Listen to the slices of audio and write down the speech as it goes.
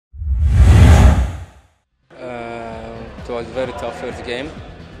was a very tough first game.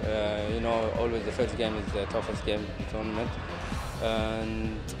 Always the first game is the toughest game in the tournament.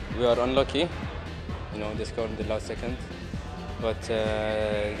 And we are unlucky, they scored in the last second. But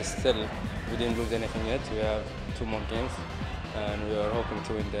still, we didn't lose anything yet. We have 2 more games, and we are hoping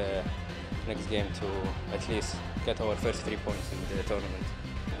to win the next game to at least get our first 3 points in the tournament.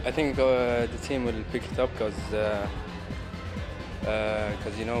 I think the team will pick it up because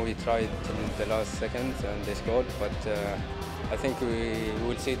we tried till the last second and they scored, but I think we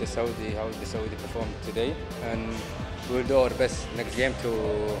will see how the Saudi performed today, and we will do our best next game to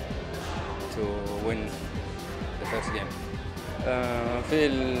win the first game. I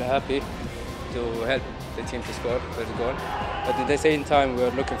feel happy to help the team to score first goal, but at the same time we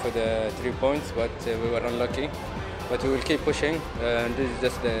were looking for the 3 points, but we were unlucky. But we will keep pushing, and this is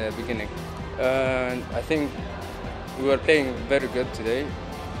just the beginning. I think we were playing very good today,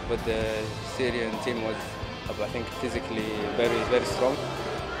 but the Syrian team was, I think, physically very strong.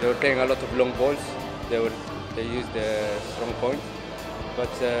 They were playing a lot of long balls. They used the strong point,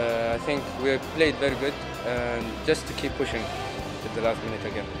 but I think we played very good, and just to keep pushing to the last minute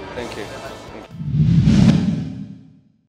again. Thank you.